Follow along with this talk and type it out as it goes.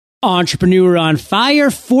Entrepreneur on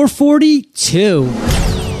Fire 442.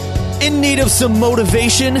 In need of some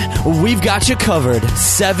motivation? We've got you covered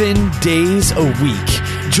 7 days a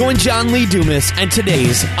week. Join John Lee Dumas and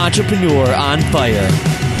today's Entrepreneur on Fire.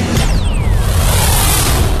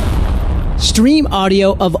 Stream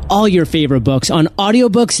audio of all your favorite books on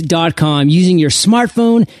audiobooks.com using your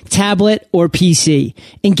smartphone, tablet, or PC.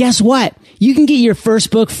 And guess what? You can get your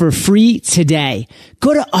first book for free today.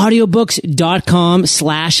 Go to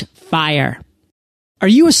audiobooks.com/fire. Are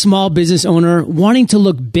you a small business owner wanting to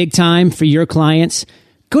look big time for your clients?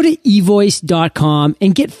 Go to evoice.com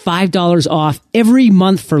and get $5 off every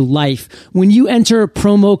month for life when you enter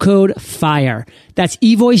promo code FIRE. That's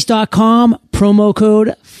evoice.com, promo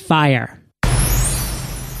code FIRE.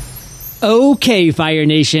 Okay, Fire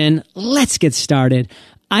Nation, let's get started.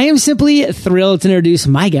 I am simply thrilled to introduce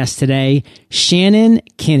my guest today, Shannon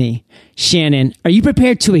Kinney. Shannon, are you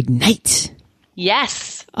prepared to ignite?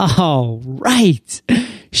 Yes. All right.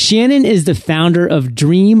 Shannon is the founder of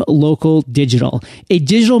Dream Local Digital, a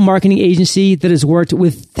digital marketing agency that has worked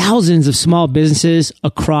with thousands of small businesses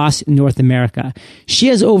across North America. She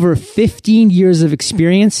has over 15 years of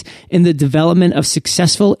experience in the development of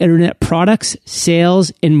successful internet products,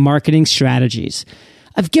 sales, and marketing strategies.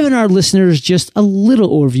 I've given our listeners just a little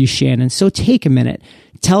overview, Shannon, so take a minute.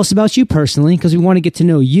 Tell us about you personally, because we want to get to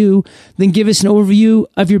know you, then give us an overview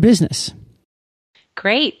of your business.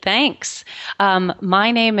 Great, thanks.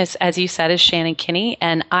 My name is, as you said, is Shannon Kinney,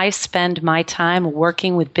 and I spend my time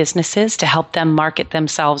working with businesses to help them market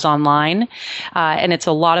themselves online. And it's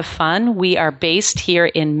a lot of fun. We are based here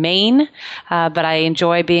in Maine, but I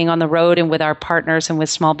enjoy being on the road and with our partners and with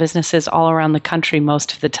small businesses all around the country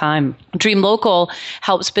most of the time. Dream Local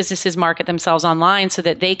helps businesses market themselves online so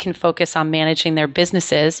that they can focus on managing their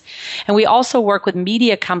businesses. And we also work with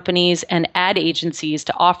media companies and ad agencies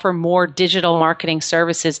to offer more digital marketing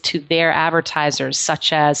services to their advertisers,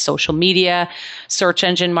 such as social media, search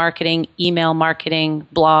engine marketing, email marketing,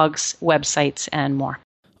 blogs, websites, and more.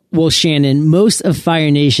 Well, Shannon, most of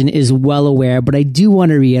Fire Nation is well aware, but I do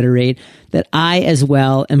want to reiterate that I as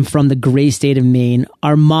well am from the great state of Maine,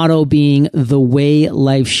 our motto being the way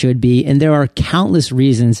life should be. And there are countless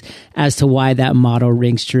reasons as to why that motto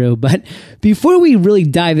rings true. But before we really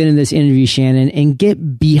dive into this interview, Shannon, and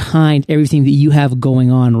get behind everything that you have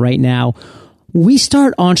going on right now, we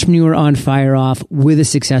start Entrepreneur on Fire off with a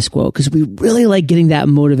success quote because we really like getting that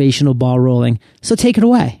motivational ball rolling. So take it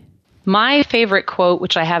away. My favorite quote,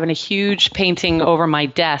 which I have in a huge painting over my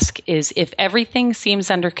desk, is, "If everything seems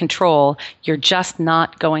under control, you're just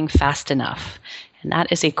not going fast enough." And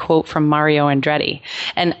that is a quote from Mario Andretti.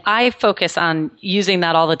 And I focus on using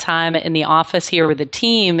that all the time in the office here with the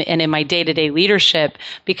team and in my day-to-day leadership,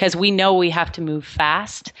 because we know we have to move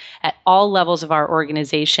fast at all levels of our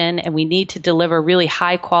organization, and we need to deliver really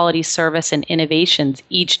high-quality service and innovations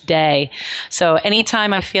each day. So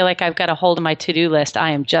anytime I feel like I've got a hold of my to-do list,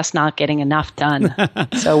 I am just not getting enough done.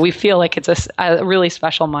 So we feel like it's a really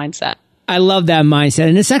special mindset. I love that mindset.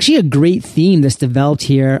 And it's actually a great theme that's developed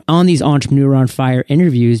here on these Entrepreneur on Fire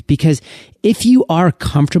interviews, because if you are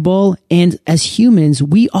comfortable, and as humans,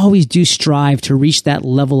 we always do strive to reach that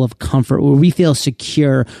level of comfort where we feel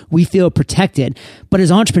secure, we feel protected. But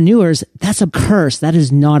as entrepreneurs, that's a curse. That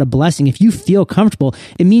is not a blessing. If you feel comfortable,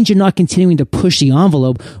 it means you're not continuing to push the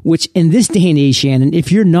envelope, which in this day and age, Shannon,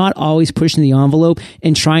 if you're not always pushing the envelope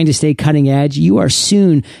and trying to stay cutting edge, you are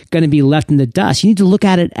soon going to be left in the dust. You need to look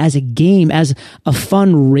at it as a game, as a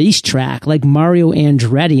fun racetrack, like Mario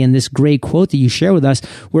Andretti in this great quote that you share with us,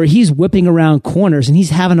 where he's whipping around corners and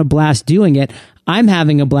he's having a blast doing it. I'm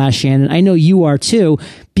having a blast, Shannon. I know you are too.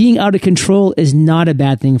 Being out of control is not a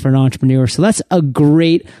bad thing for an entrepreneur. So that's a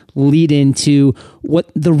great lead into what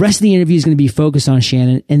the rest of the interview is going to be focused on,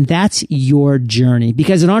 Shannon. And that's your journey.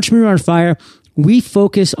 Because an Entrepreneur on Fire, we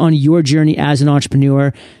focus on your journey as an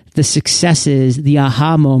entrepreneur, the successes, the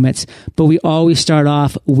aha moments, but we always start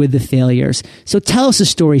off with the failures. So tell us a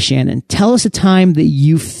story, Shannon. Tell us a time that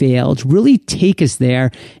you failed. Really take us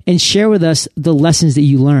there and share with us the lessons that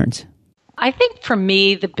you learned. I think for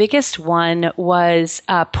me, the biggest one was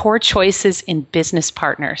poor choices in business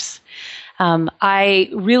partners. I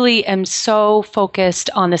really am so focused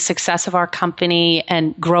on the success of our company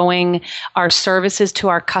and growing our services to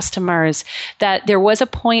our customers that there was a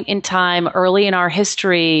point in time early in our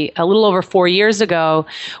history, a little over 4 years ago,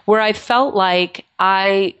 where I felt like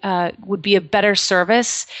I would be a better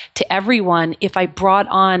service to everyone if I brought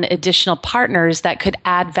on additional partners that could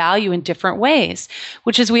add value in different ways,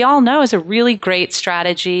 which, as we all know, is a really great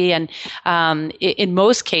strategy and in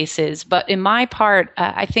most cases. But in my part,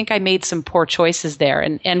 I think I made some poor choices there.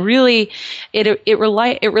 And really, it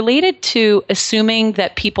related to assuming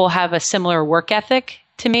that people have a similar work ethic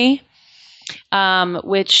to me.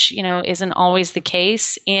 Which, isn't always the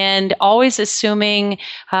case, and always assuming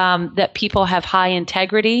that people have high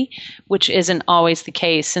integrity, which isn't always the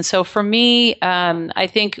case. And so for me, I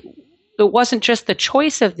think it wasn't just the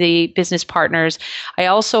choice of the business partners. I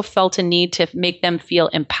also felt a need to make them feel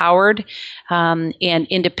empowered and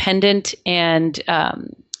independent and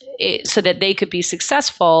so that they could be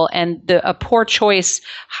successful. And a poor choice,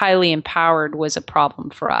 highly empowered, was a problem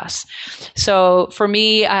for us. So for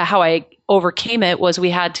me, how I overcame it was we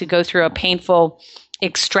had to go through a painful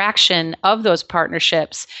extraction of those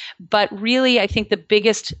partnerships. But really, I think the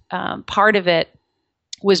biggest part of it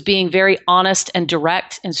was being very honest and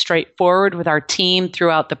direct and straightforward with our team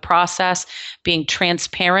throughout the process, being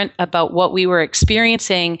transparent about what we were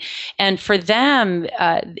experiencing. And for them,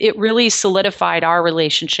 it really solidified our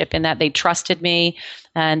relationship in that they trusted me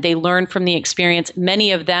and they learned from the experience.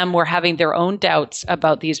 Many of them were having their own doubts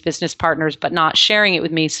about these business partners, but not sharing it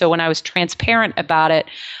with me. So when I was transparent about it,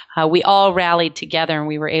 we all rallied together and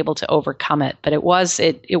we were able to overcome it. But it was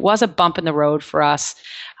a bump in the road for us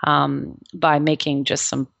by making just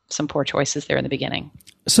some poor choices there in the beginning.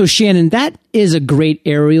 So Shannon, that is a great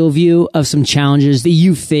aerial view of some challenges that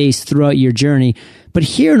you faced throughout your journey. But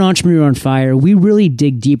here in Entrepreneur on Fire, we really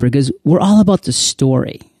dig deeper because we're all about the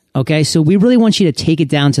story. Okay, so we really want you to take it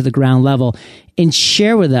down to the ground level and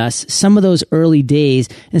share with us some of those early days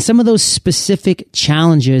and some of those specific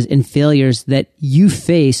challenges and failures that you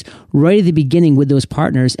faced right at the beginning with those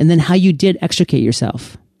partners, and then how you did extricate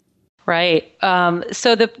yourself. Right.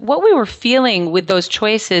 So what we were feeling with those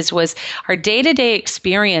choices was our day-to-day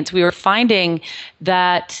experience. We were finding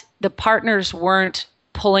that the partners weren't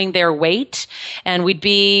pulling their weight, and we'd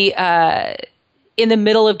be in the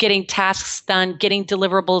middle of getting tasks done, getting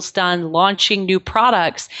deliverables done, launching new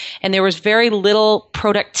products, and there was very little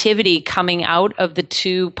productivity coming out of the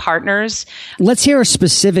two partners. Let's hear a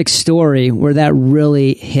specific story where that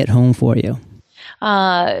really hit home for you.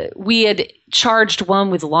 We had charged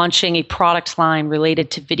one with launching a product line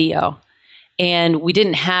related to video, and we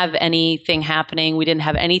didn't have anything happening. We didn't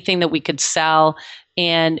have anything that we could sell.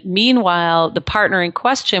 And meanwhile, the partner in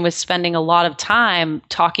question was spending a lot of time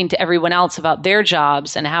talking to everyone else about their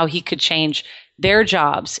jobs and how he could change their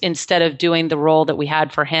jobs instead of doing the role that we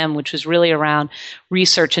had for him, which was really around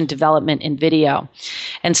research and development in video.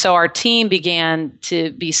 And so our team began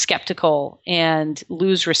to be skeptical and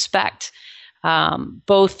lose respect,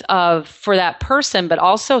 both for that person, but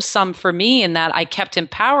also some for me, in that I kept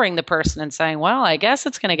empowering the person and saying, well, I guess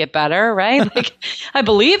it's going to get better, right? Like, I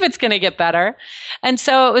believe it's going to get better. And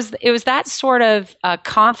so it was that sort of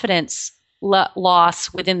confidence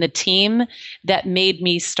loss within the team that made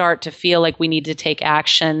me start to feel like we need to take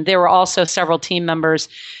action. There were also several team members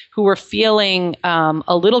who were feeling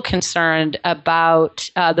a little concerned about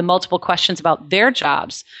the multiple questions about their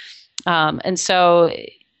jobs. And so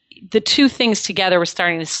the two things together were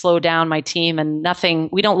starting to slow down my team, and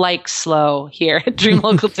we don't like slow here at Dream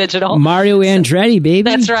Local Digital. Mario Andretti, baby.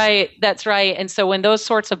 That's right. And so when those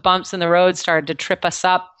sorts of bumps in the road started to trip us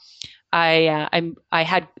up, I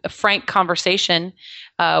had a frank conversation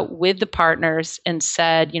with the partners and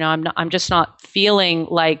said, I'm just not feeling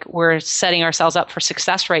like we're setting ourselves up for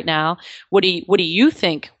success right now. What do you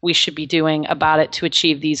think we should be doing about it to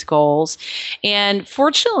achieve these goals? And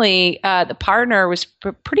fortunately, the partner was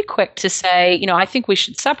pretty quick to say, I think we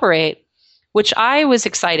should separate, which I was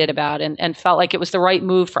excited about and felt like it was the right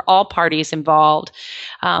move for all parties involved.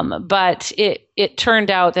 But it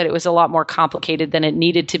turned out that it was a lot more complicated than it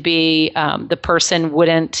needed to be. The person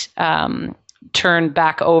wouldn't turn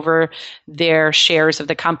back over their shares of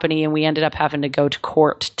the company, and we ended up having to go to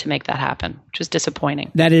court to make that happen, which was disappointing.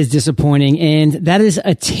 That is disappointing, and that is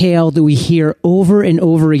a tale that we hear over and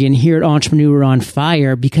over again here at Entrepreneur on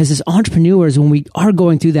Fire, because as entrepreneurs, when we are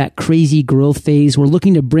going through that crazy growth phase, we're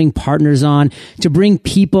looking to bring partners on, to bring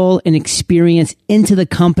people and experience into the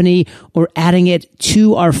company, or adding it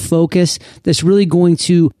to our focus that's really going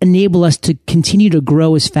to enable us to continue to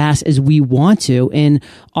grow as fast as we want to. And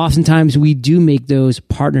oftentimes we do make those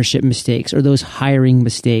partnership mistakes or those hiring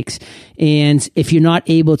mistakes. And if you're not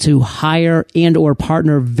able to hire and or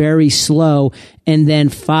partner very slow and then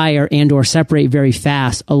fire and or separate very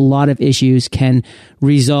fast, a lot of issues can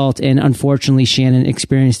result. And unfortunately, Shannon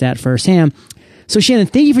experienced that firsthand. So Shannon,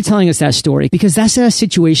 thank you for telling us that story, because that's a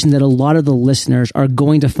situation that a lot of the listeners are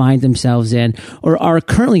going to find themselves in, or are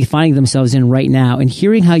currently finding themselves in right now. And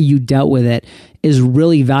hearing how you dealt with it is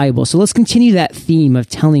really valuable. So let's continue that theme of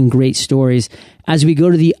telling great stories as we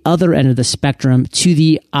go to the other end of the spectrum, to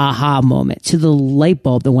the aha moment, to the light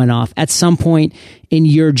bulb that went off at some point in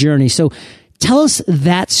your journey. So tell us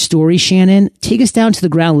that story, Shannon. Take us down to the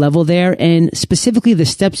ground level there, and specifically the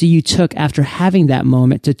steps that you took after having that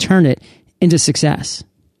moment to turn it into success.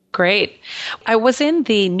 Great. I was in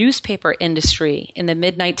the newspaper industry in the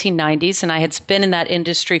mid-1990s, and I had been in that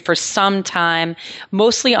industry for some time,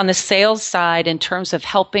 mostly on the sales side in terms of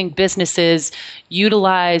helping businesses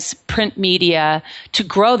utilize print media to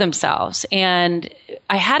grow themselves. And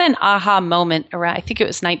I had an aha moment around, I think it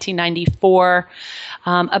was 1994,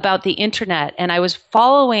 about the internet. And I was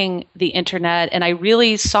following the internet, and I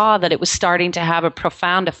really saw that it was starting to have a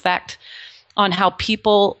profound effect on how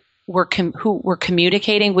people who were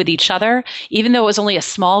communicating with each other. Even though it was only a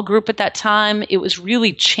small group at that time, it was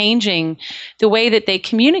really changing the way that they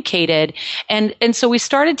communicated. And so we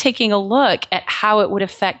started taking a look at how it would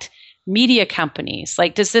affect media companies.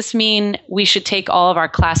 Like, does this mean we should take all of our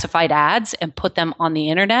classified ads and put them on the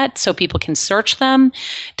internet so people can search them?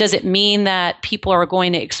 Does it mean that people are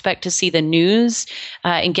going to expect to see the news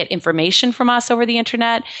and get information from us over the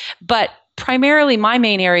internet? But primarily, my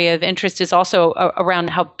main area of interest is also around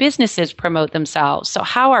how businesses promote themselves. So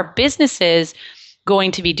how are businesses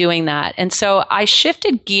going to be doing that? And so I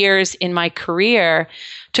shifted gears in my career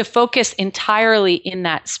to focus entirely in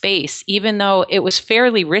that space, even though it was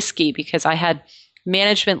fairly risky because I had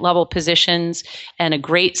management level positions and a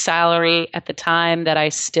great salary at the time that I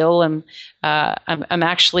still am. I'm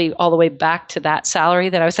actually all the way back to that salary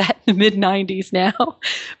that I was at in the mid-90s now.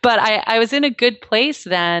 But I was in a good place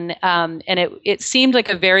then, and it seemed like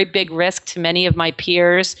a very big risk to many of my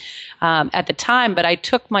peers at the time. But I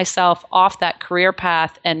took myself off that career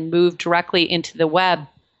path and moved directly into the web,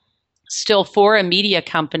 still for a media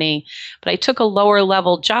company, but I took a lower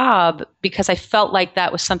level job because I felt like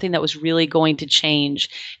that was something that was really going to change.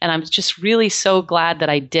 And I'm just really so glad that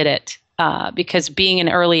I did it because being an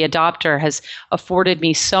early adopter has afforded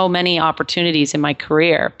me so many opportunities in my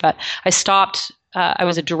career. But I stopped. I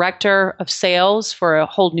was a director of sales for a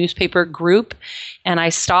whole newspaper group, and I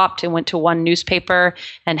stopped and went to one newspaper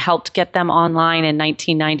and helped get them online in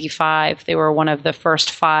 1995. They were one of the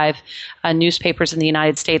first 5 newspapers in the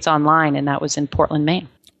United States online, and that was in Portland, Maine.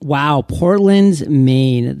 Wow, Portland,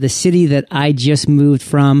 Maine, the city that I just moved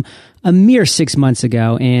from a mere 6 months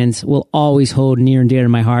ago and will always hold near and dear to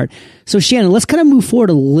my heart. So Shannon, let's kind of move forward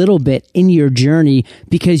a little bit in your journey,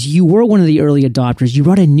 because you were one of the early adopters. You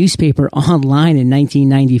wrote a newspaper online in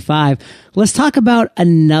 1995. Let's talk about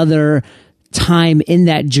another time in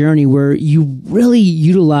that journey where you really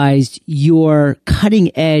utilized your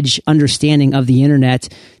cutting edge understanding of the internet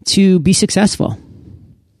to be successful.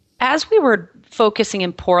 As we were focusing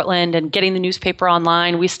in Portland and getting the newspaper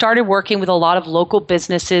online, we started working with a lot of local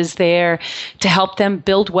businesses there to help them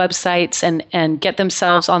build websites and get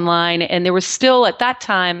themselves online. And there was still, at that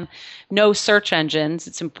time, no search engines.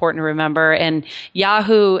 It's important to remember. And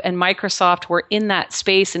Yahoo and Microsoft were in that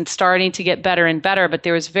space and starting to get better and better, but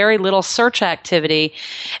there was very little search activity.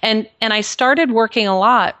 And I started working a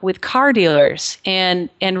lot with car dealers and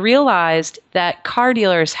realized that car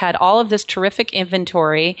dealers had all of this terrific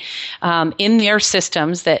inventory in their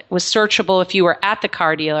systems that was searchable if you were at the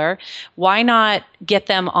car dealer. Why not get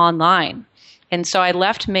them online? And so I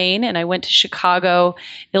left Maine and I went to Chicago,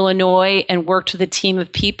 Illinois, and worked with a team of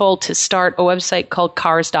people to start a website called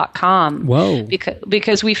cars.com. Whoa.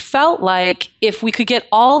 Because we felt like if we could get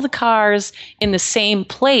all the cars in the same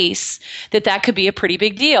place, that could be a pretty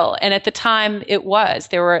big deal. And at the time it was.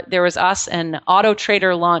 There was us, and Auto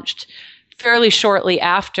Trader launched fairly shortly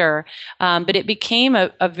after, but it became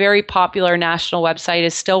a very popular national website.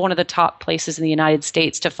 It's still one of the top places in the United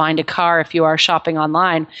States to find a car if you are shopping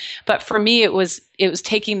online. But for me, it was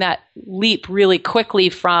taking that leap really quickly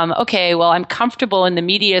from, okay, well, I'm comfortable in the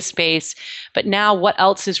media space, but now what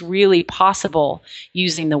else is really possible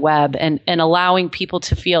using the web and allowing people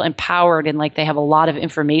to feel empowered and like they have a lot of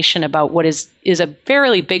information about what is a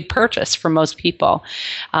fairly big purchase for most people.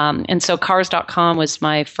 And so cars.com was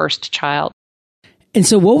my first child. And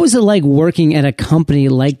so what was it like working at a company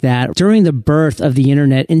like that during the birth of the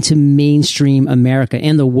internet into mainstream America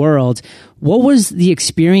and the world? What was the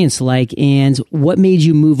experience like, and what made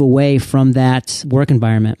you move away from that work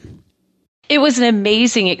environment? It was an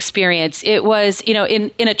amazing experience. It was,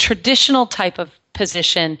 in a traditional type of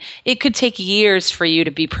position, it could take years for you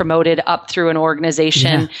to be promoted up through an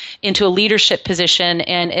organization into a leadership position.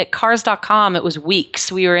 And at Cars.com, it was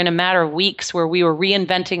weeks. We were in a matter of weeks where we were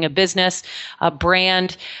reinventing a business, a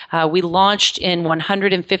brand. We launched in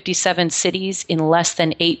 157 cities in less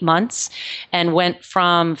than 8 months and went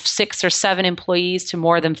from 6 or 7 employees to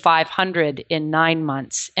more than 500 in 9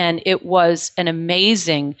 months. And it was an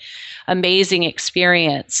amazing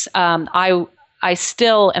experience. I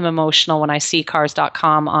still am emotional when I see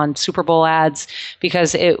Cars.com on Super Bowl ads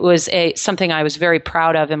because it was something I was very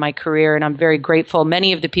proud of in my career, and I'm very grateful.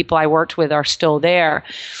 Many of the people I worked with are still there.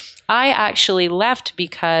 I actually left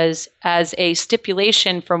because, as a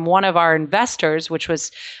stipulation from one of our investors, which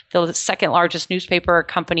was the second largest newspaper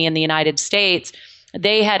company in the United States,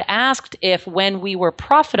 they had asked if, when we were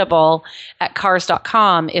profitable at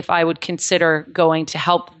Cars.com, if I would consider going to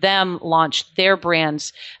help them launch their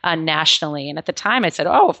brands nationally. And at the time I said,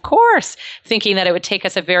 oh, of course, thinking that it would take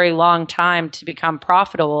us a very long time to become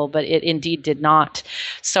profitable, but it indeed did not.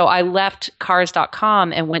 So I left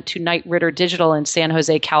Cars.com and went to Knight Ridder Digital in San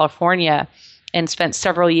Jose, California, and spent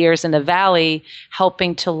several years in the Valley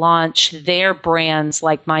helping to launch their brands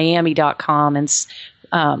like Miami.com and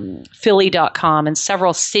Philly.com and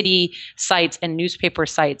several city sites and newspaper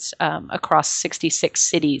sites across 66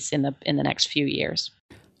 cities in the next few years.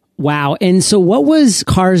 Wow. And so what was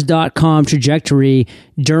Cars.com trajectory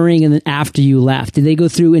during and then after you left? Did they go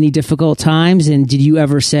through any difficult times? And did you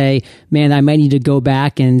ever say, man, I might need to go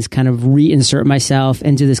back and kind of reinsert myself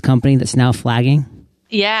into this company that's now flagging?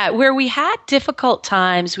 Yeah, where we had difficult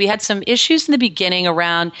times, we had some issues in the beginning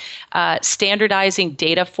around standardizing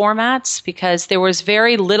data formats because there was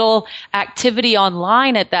very little activity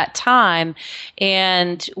online at that time,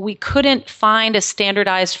 and we couldn't find a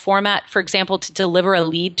standardized format, for example, to deliver a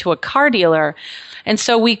lead to a car dealer. And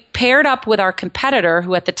so we paired up with our competitor,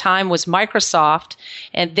 who at the time was Microsoft,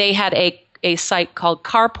 and they had a site called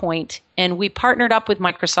CarPoint, and we partnered up with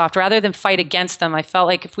Microsoft rather than fight against them. I felt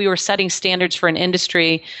like if we were setting standards for an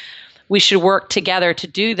industry, we should work together to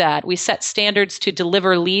do that. We set standards to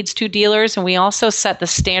deliver leads to dealers, and we also set the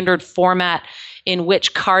standard format in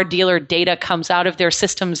which car dealer data comes out of their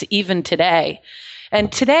systems even today.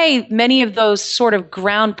 And today, many of those sort of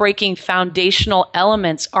groundbreaking foundational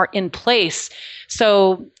elements are in place.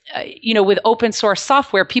 So, with open source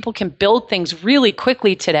software, people can build things really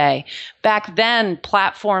quickly today. Back then,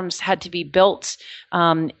 platforms had to be built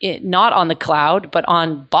not on the cloud, but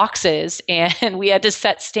on boxes, and we had to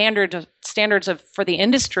set standards for the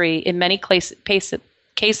industry in many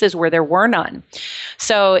cases where there were none.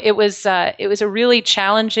 So it was a really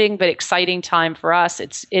challenging but exciting time for us.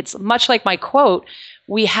 It's much like my quote.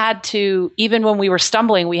 We had to, even when we were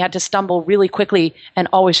stumbling, we had to stumble really quickly and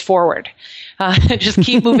always forward. Just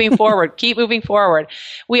keep moving forward, keep moving forward.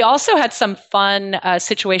 We also had some fun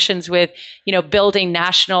situations with, building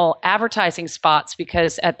national advertising spots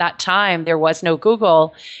because at that time there was no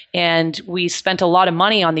Google, and we spent a lot of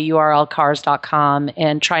money on the URL cars.com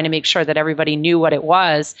and trying to make sure that everybody knew what it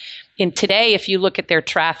was. And today, if you look at their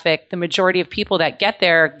traffic, the majority of people that get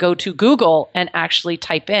there go to Google and actually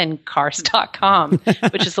type in cars.com,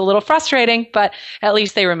 which is a little frustrating, but at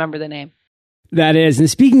least they remember the name. That is. And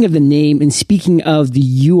speaking of the name and speaking of the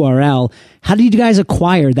URL, how did you guys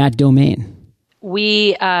acquire that domain?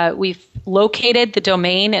 We've located the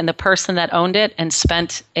domain and the person that owned it and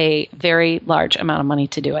spent a very large amount of money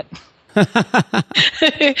to do it.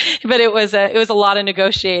 But it was a lot of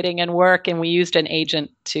negotiating and work, and we used an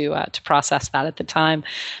agent to process that at the time.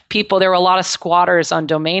 There were a lot of squatters on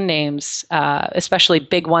domain names, especially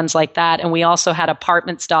big ones like that. And we also had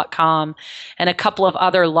apartments.com and a couple of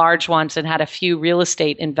other large ones, and had a few real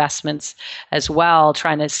estate investments as well,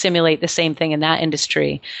 trying to simulate the same thing in that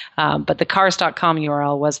industry. But the cars.com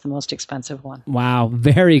URL was the most expensive one. Wow,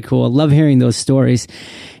 very cool. Love hearing those stories.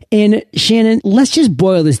 And Shannon, let's just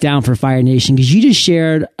boil this down for Fire Nation, because you just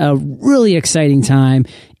shared a really exciting time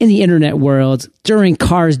in the internet world during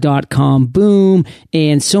cars.com boom,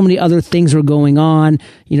 and so many other things were going on.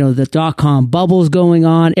 The .com bubble's going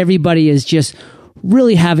on. Everybody is just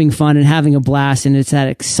really having fun and having a blast, and it's that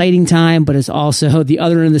exciting time, but it's also the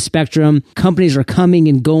other end of the spectrum. Companies are coming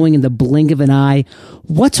and going in the blink of an eye.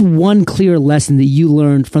 What's one clear lesson that you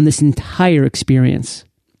learned from this entire experience?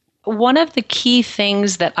 One of the key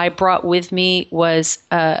things that I brought with me was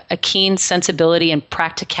a keen sensibility and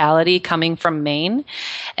practicality coming from Maine.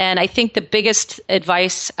 And I think the biggest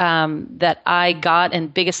advice that I got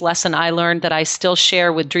and biggest lesson I learned that I still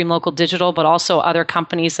share with Dream Local Digital, but also other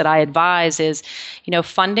companies that I advise is,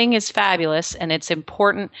 funding is fabulous, and it's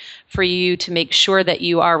important for you to make sure that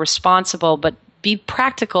you are responsible, but be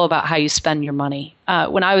practical about how you spend your money.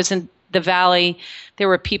 When I was in the Valley, there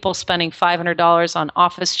were people spending $500 on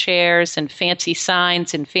office chairs and fancy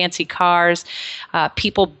signs and fancy cars,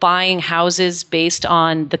 people buying houses based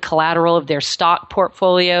on the collateral of their stock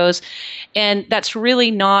portfolios. And that's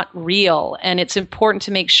really not real. And it's important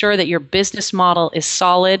to make sure that your business model is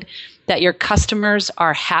solid, that your customers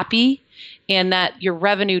are happy, and that your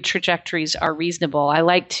revenue trajectories are reasonable. I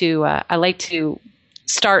like to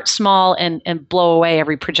start small and blow away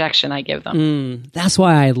every projection I give them. That's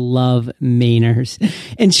why I love Mainers.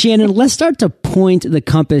 And Shannon, let's start to point the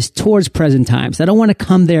compass towards present times. I don't want to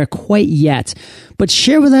come there quite yet, but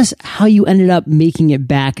share with us how you ended up making it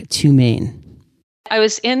back to Maine. I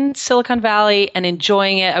was in Silicon Valley and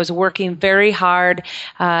enjoying it. I was working very hard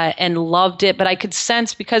and loved it, but I could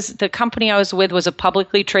sense, because the company I was with was a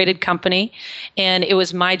publicly traded company, and it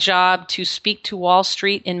was my job to speak to Wall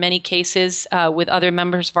Street in many cases with other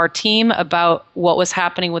members of our team about what was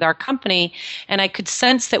happening with our company. And I could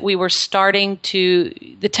sense that we were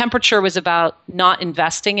the temperature was about not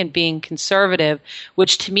investing and being conservative,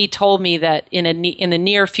 which to me told me that in the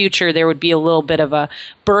near future there would be a little bit of a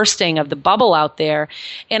bursting of the bubble out there.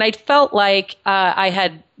 And I felt like I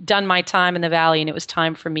had done my time in the Valley, and it was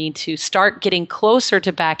time for me to start getting closer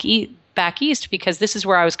to back east, because this is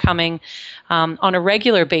where I was coming on a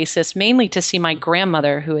regular basis, mainly to see my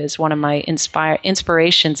grandmother, who is one of my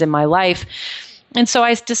inspirations in my life. And so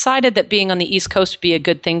I decided that being on the East Coast would be a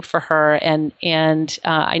good thing for her, and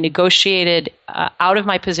I negotiated out of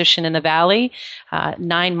my position in the Valley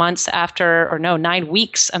 9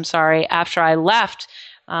 weeks after I left.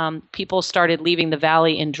 People started leaving the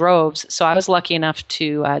Valley in droves, so I was lucky enough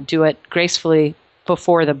to do it gracefully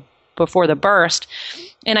before the burst.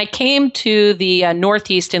 And I came to the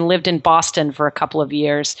Northeast and lived in Boston for a couple of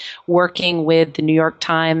years, working with the New York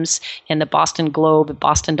Times and the Boston Globe,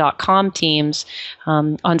 Boston.com teams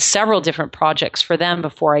on several different projects for them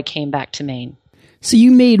before I came back to Maine. So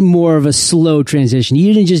you made more of a slow transition.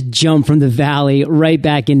 You didn't just jump from the Valley right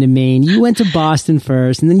back into Maine. You went to Boston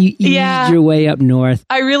first, and then you eased your way up north.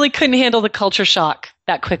 I really couldn't handle the culture shock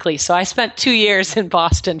that quickly, so I spent 2 years in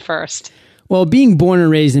Boston first. Well, being born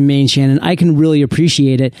and raised in Maine, Shannon, I can really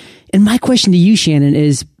appreciate it. And my question to you, Shannon,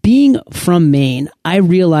 is being from Maine, I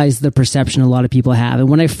realize the perception a lot of people have. And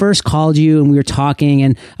when I first called you and we were talking,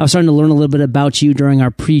 and I was starting to learn a little bit about you during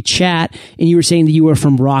our pre-chat, and you were saying that you were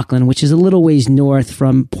from Rockland, which is a little ways north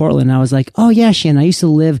from Portland. I was like, oh yeah, Shannon, I used to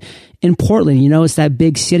live in Portland. You know, it's that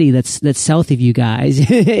big city that's south of you guys.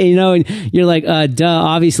 You know, and you're like, duh,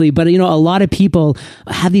 obviously. But, you know, a lot of people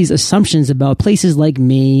have these assumptions about places like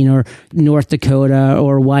Maine or North Dakota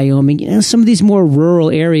or Wyoming, you know, some of these more rural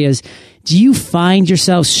areas. Do you find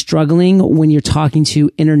yourself struggling when you're talking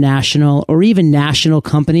to international or even national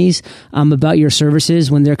companies about your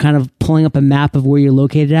services, when they're kind of pulling up a map of where you're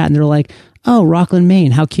located at and they're like, oh, Rockland,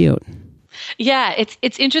 Maine, how cute? Yeah,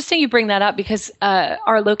 it's interesting you bring that up, because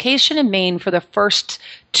our location in Maine for the first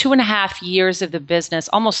 2.5 years of the business,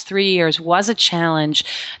 almost 3 years, was a challenge.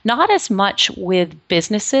 Not as much with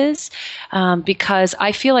businesses, because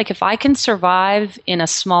I feel like if I can survive in a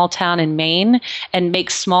small town in Maine and make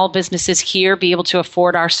small businesses here be able to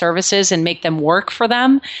afford our services and make them work for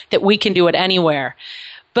them, that we can do it anywhere.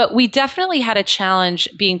 But we definitely had a challenge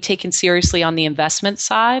being taken seriously on the investment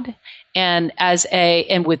side, and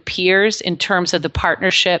with peers in terms of the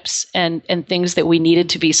partnerships and things that we needed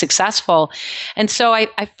to be successful. And so I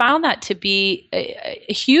found that to be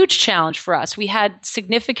a huge challenge for us. We had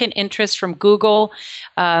significant interest from Google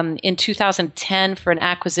in 2010 for an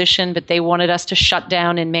acquisition, but they wanted us to shut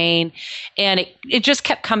down in Maine, and it just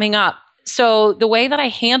kept coming up. So the way that I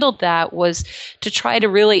handled that was to try to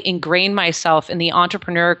really ingrain myself in the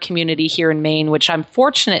entrepreneur community here in Maine, which I'm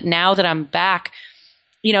fortunate now that I'm back.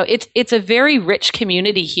 You know, it's a very rich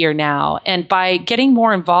community here now. And by getting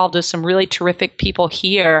more involved with some really terrific people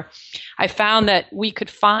here, I found that we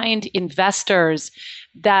could find investors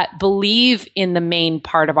that believe in the main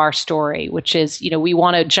part of our story, which is, you know, we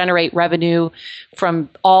want to generate revenue from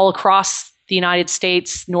all across the United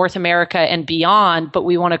States, North America, and beyond, but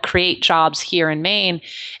we want to create jobs here in Maine.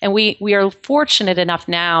 And we are fortunate enough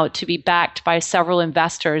now to be backed by several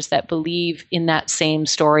investors that believe in that same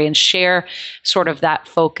story and share sort of that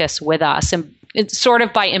focus with us. And it's sort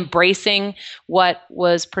of by embracing what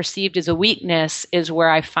was perceived as a weakness is where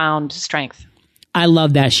I found strength. I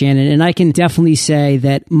love that, Shannon. And I can definitely say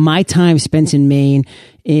that my time spent in Maine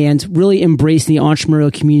and really embracing the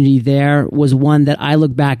entrepreneurial community there was one that I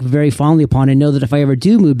look back very fondly upon and know that if I ever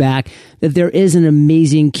do move back, that there is an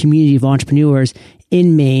amazing community of entrepreneurs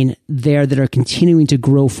in Maine there that are continuing to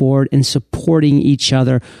grow forward and supporting each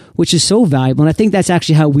other, which is so valuable. And I think that's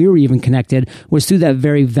actually how we were even connected, was through that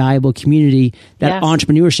very valuable community, that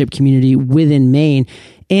entrepreneurship community within Maine.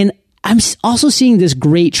 And I'm also seeing this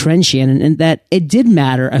great trend, Shannon, and that it did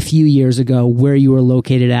matter a few years ago where you were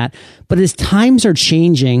located at. But as times are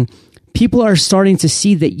changing, people are starting to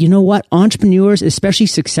see that, you know what, entrepreneurs, especially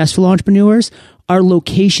successful entrepreneurs, are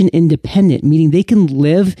location independent, meaning they can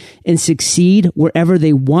live and succeed wherever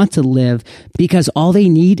they want to live because all they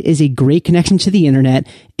need is a great connection to the internet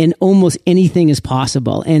and almost anything is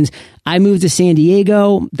possible. And I moved to San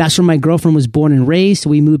Diego. That's where my girlfriend was born and raised. So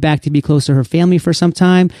we moved back to be close to her family for some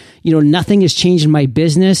time. You know, nothing has changed in my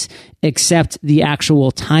business except the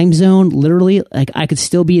actual time zone. Literally, like I could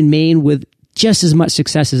still be in Maine with just as much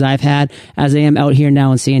success as I've had as I am out here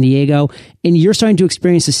now in San Diego. And you're starting to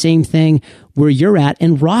experience the same thing where you're at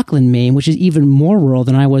in Rockland, Maine, which is even more rural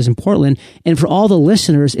than I was in Portland. And for all the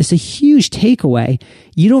listeners, it's a huge takeaway.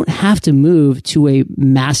 You don't have to move to a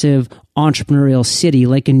massive entrepreneurial city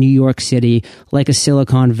like a New York City, like a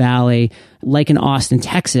Silicon Valley, like in Austin,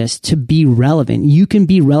 Texas, to be relevant. You can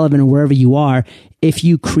be relevant wherever you are if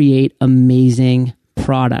you create amazing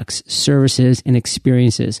products, services, and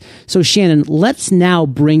experiences. So Shannon, let's now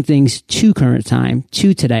bring things to current time,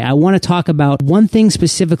 to today. I want to talk about one thing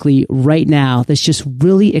specifically right now that's just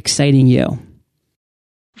really exciting you.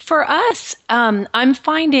 For us, I'm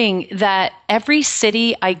finding that every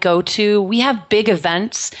city I go to, we have big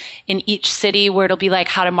events in each city where it'll be like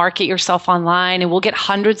how to market yourself online, and we'll get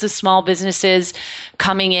hundreds of small businesses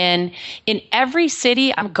coming in. In every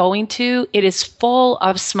city I'm going to, it is full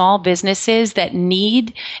of small businesses that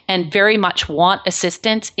need and very much want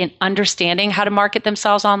assistance in understanding how to market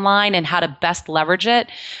themselves online and how to best leverage it.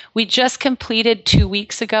 We just completed 2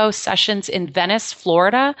 weeks ago sessions in Venice,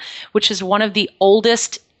 Florida, which is one of the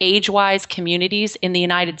oldest age-wise communities in the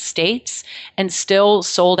United States and still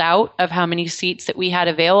sold out of how many seats that we had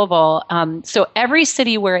available. So every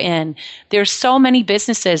city we're in, there's so many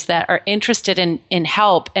businesses that are interested in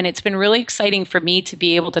help. And it's been really exciting for me to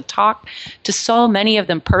be able to talk to so many of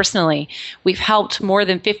them personally. We've helped more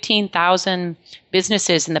than 15,000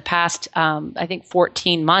 businesses in the past, I think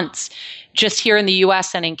 14 months, just here in the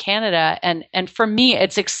US and in Canada. And for me,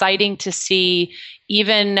 it's exciting to see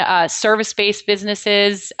even service-based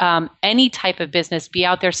businesses, any type of business be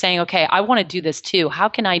out there saying, okay, I want to do this too. How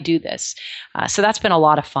can I do this? So that's been a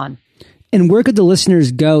lot of fun. And where could the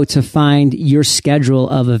listeners go to find your schedule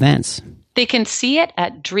of events? They can see it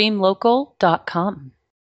at dreamlocal.com.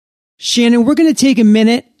 Shannon, we're going to take a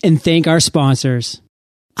minute and thank our sponsors.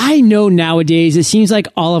 I know nowadays it seems like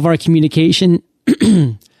all of our communication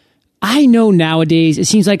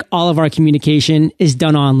is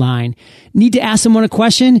done online. Need to ask someone a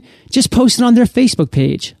question? Just post it on their Facebook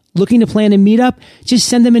page. Looking to plan a meetup? Just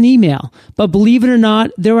send them an email. But believe it or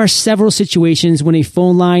not, there are several situations when a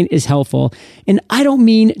phone line is helpful. And I don't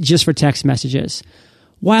mean just for text messages.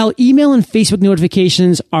 While email and Facebook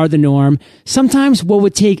notifications are the norm, sometimes what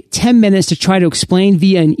would take 10 minutes to try to explain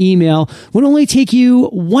via an email would only take you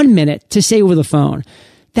 1 minute to say over the phone.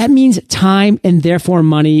 That means time and therefore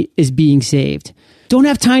money is being saved. Don't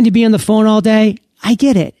have time to be on the phone all day? I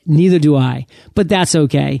get it. Neither do I. But that's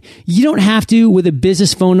okay. You don't have to with a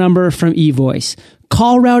business phone number from eVoice.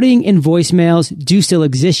 Call routing and voicemails do still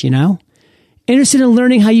exist, you know? Interested in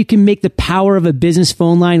learning how you can make the power of a business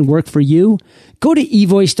phone line work for you? Go to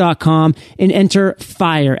evoice.com and enter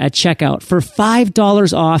FIRE at checkout for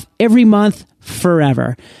 $5 off every month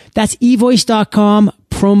forever. That's evoice.com,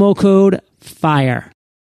 promo code FIRE.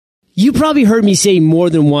 You probably heard me say more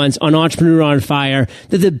than once on Entrepreneur on Fire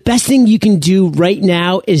that the best thing you can do right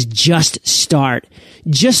now is just start.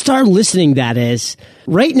 Just start listening, that is.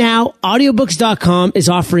 Right now, audiobooks.com is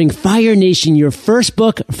offering Fire Nation your first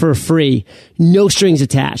book for free. No strings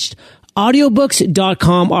attached.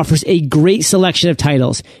 Audiobooks.com offers a great selection of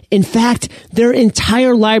titles. In fact, their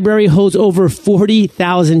entire library holds over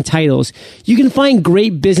 40,000 titles. You can find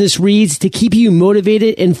great business reads to keep you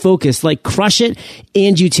motivated and focused, like Crush It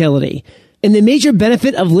and Utility. And the major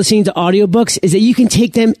benefit of listening to audiobooks is that you can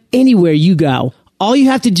take them anywhere you go. All you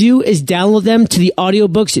have to do is download them to the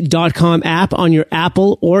audiobooks.com app on your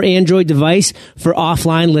Apple or Android device for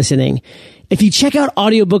offline listening. If you check out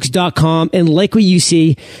audiobooks.com and like what you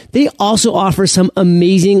see, they also offer some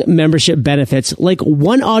amazing membership benefits, like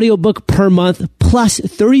 1 audiobook per month plus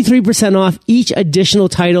 33% off each additional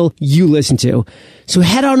title you listen to. So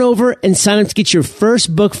head on over and sign up to get your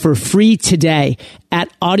first book for free today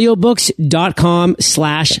at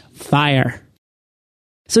audiobooks.com/fire.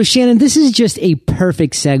 So Shannon, this is just a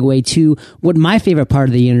perfect segue to what my favorite part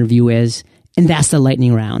of the interview is, and that's the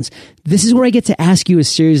lightning rounds. This is where I get to ask you a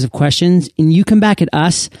series of questions, and you come back at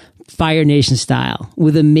us Fire Nation style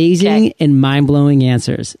with amazing and mind-blowing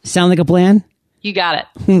answers. Sound like a plan? You got it.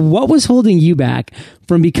 What was holding you back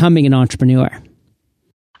from becoming an entrepreneur?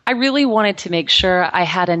 I really wanted to make sure I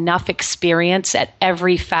had enough experience at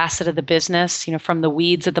every facet of the business, from the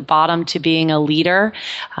weeds at the bottom to being a leader.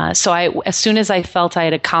 So as soon as I felt I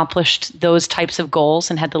had accomplished those types of goals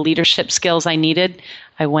and had the leadership skills I needed,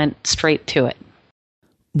 I went straight to it.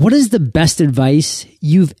 What is the best advice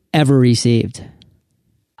you've ever received?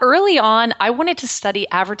 Early on, I wanted to study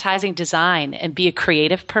advertising design and be a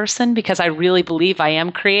creative person because I really believe I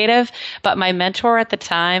am creative. But my mentor at the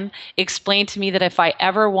time explained to me that if I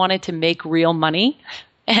ever wanted to make real money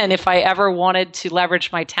and if I ever wanted to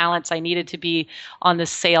leverage my talents, I needed to be on the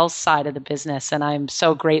sales side of the business. And I'm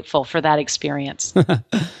so grateful for that experience.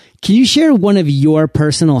 Can you share one of your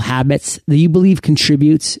personal habits that you believe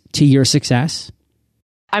contributes to your success?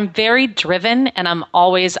 I'm very driven and I'm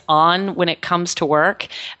always on when it comes to work.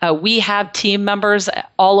 We have team members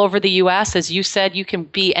all over the U.S. As you said, you can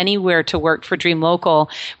be anywhere to work for Dream Local,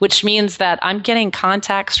 which means that I'm getting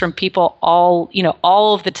contacts from people all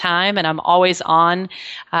of the time, and I'm always on.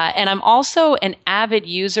 And I'm also an avid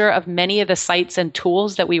user of many of the sites and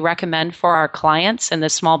tools that we recommend for our clients and the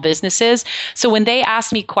small businesses. So when they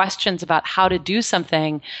ask me questions about how to do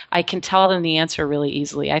something, I can tell them the answer really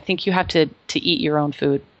easily. I think you have to eat your own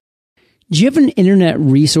food. Do you have an internet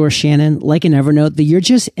resource, Shannon, like an Evernote, that you're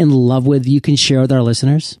just in love with you can share with our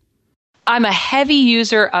listeners? I'm a heavy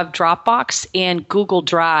user of Dropbox and Google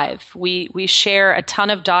Drive. We share a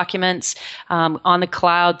ton of documents on the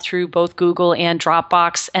cloud through both Google and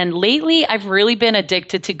Dropbox. And lately, I've really been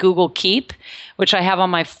addicted to Google Keep, which I have on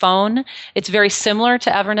my phone. It's very similar to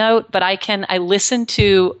Evernote, but I listen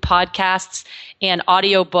to podcasts and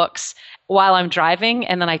audiobooks while I'm driving,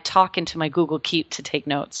 and then I talk into my Google Keep to take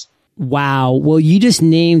notes. Wow. Well, you just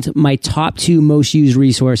named my top 2 most used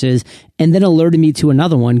resources and then alerted me to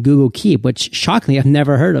another one, Google Keep, which shockingly I've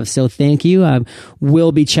never heard of. So thank you. I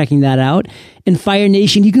will be checking that out. And Fire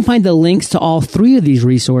Nation, you can find the links to all 3 of these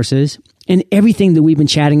resources and everything that we've been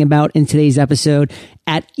chatting about in today's episode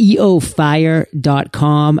at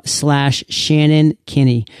eofire.com/Shannon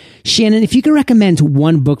Kinney. Shannon, if you could recommend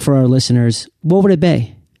one book for our listeners, what would it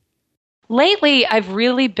be? Lately, I've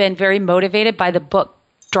really been very motivated by the book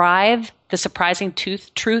Drive, The Surprising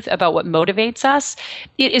Truth About What Motivates Us.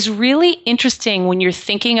 It is really interesting when you're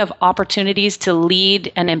thinking of opportunities to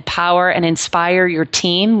lead and empower and inspire your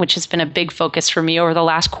team, which has been a big focus for me over the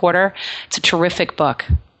last quarter. It's a terrific book.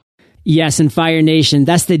 Yes, and Fire Nation,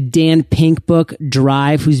 that's the Dan Pink book,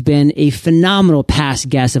 Drive, who's been a phenomenal past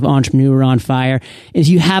guest of Entrepreneur on Fire. And if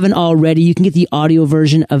you haven't already, you can get the audio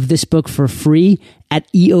version of this book for free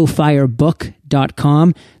at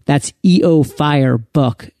eofirebook.com. That's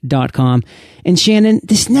eofirebook.com. And Shannon,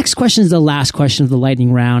 this next question is the last question of the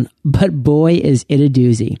lightning round, but boy, is it a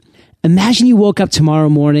doozy. Imagine you woke up tomorrow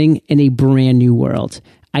morning in a brand new world,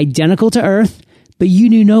 identical to Earth, but you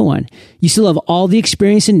knew no one. You still have all the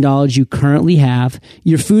experience and knowledge you currently have,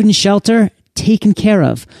 your food and shelter taken care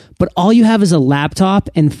of, but all you have is a laptop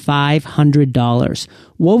and $500.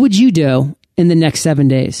 What would you do in the next 7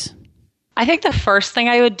 days? I think the first thing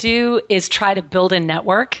I would do is try to build a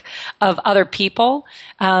network of other people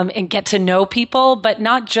and get to know people, but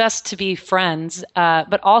not just to be friends.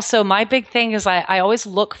 But also my big thing is I always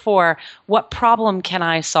look for what problem can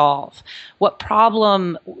I solve? What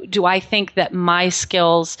problem do I think that my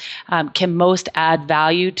skills can most add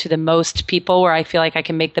value to the most people where I feel like I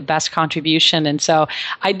can make the best contribution? And so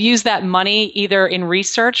I'd use that money either in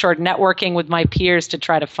research or networking with my peers to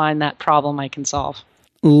try to find that problem I can solve.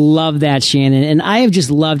 Love that, Shannon. And I have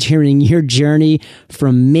just loved hearing your journey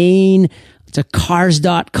from Maine to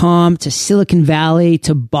Cars.com to Silicon Valley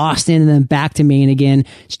to Boston and then back to Maine again.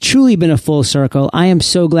 It's truly been a full circle. I am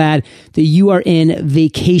so glad that you are in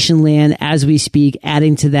vacation land as we speak,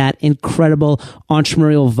 adding to that incredible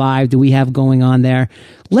entrepreneurial vibe that we have going on there.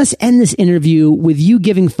 Let's end this interview with you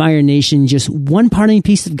giving Fire Nation just one parting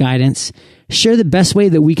piece of guidance. Share the best way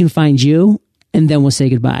that we can find you, and then we'll say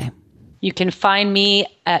goodbye. You can find me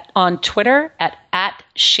on Twitter at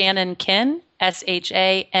Shannon Kin,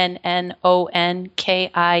 ShannonKin,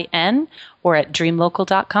 or at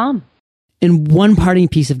dreamlocal.com. And one parting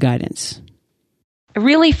piece of guidance. I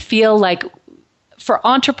really feel like for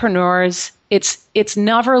entrepreneurs, it's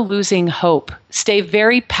never losing hope. Stay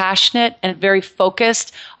very passionate and very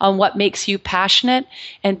focused on what makes you passionate,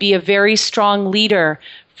 and be a very strong leader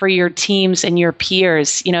for your teams and your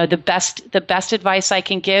peers. You know, the best advice I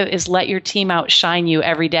can give is let your team outshine you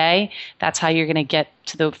every day. That's how you're going to get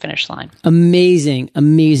to the finish line. Amazing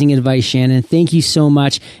advice, Shannon. Thank you so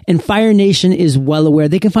much. And Fire Nation is well aware.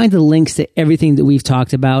 They can find the links to everything that we've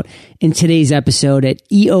talked about in today's episode at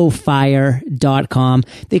eofire.com.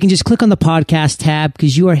 They can just click on the podcast tab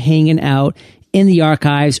because you are hanging out in the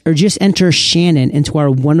archives, or just enter Shannon into our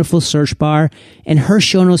wonderful search bar and her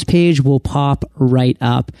show notes page will pop right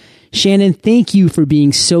up. Shannon, thank you for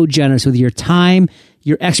being so generous with your time,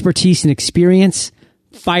 your expertise and experience.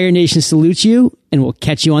 Fire Nation salutes you, and we'll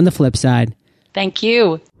catch you on the flip side. Thank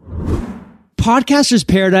you. Podcaster's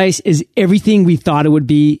Paradise is everything we thought it would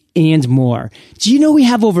be and more. Do you know we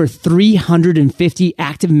have over 350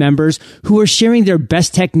 active members who are sharing their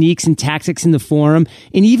best techniques and tactics in the forum,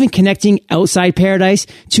 and even connecting outside Paradise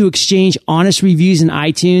to exchange honest reviews in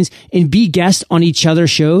iTunes and be guests on each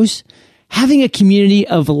other's shows? Having a community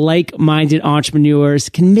of like-minded entrepreneurs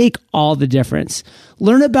can make all the difference.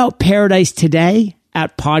 Learn about Paradise today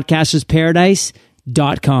at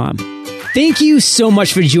podcastersparadise.com. Thank you so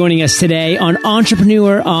much for joining us today on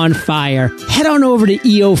Entrepreneur on Fire. Head on over to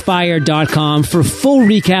eofire.com for full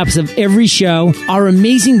recaps of every show, our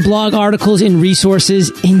amazing blog articles and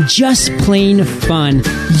resources, and just plain fun.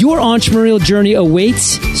 Your entrepreneurial journey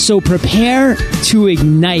awaits, so prepare to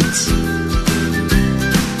ignite.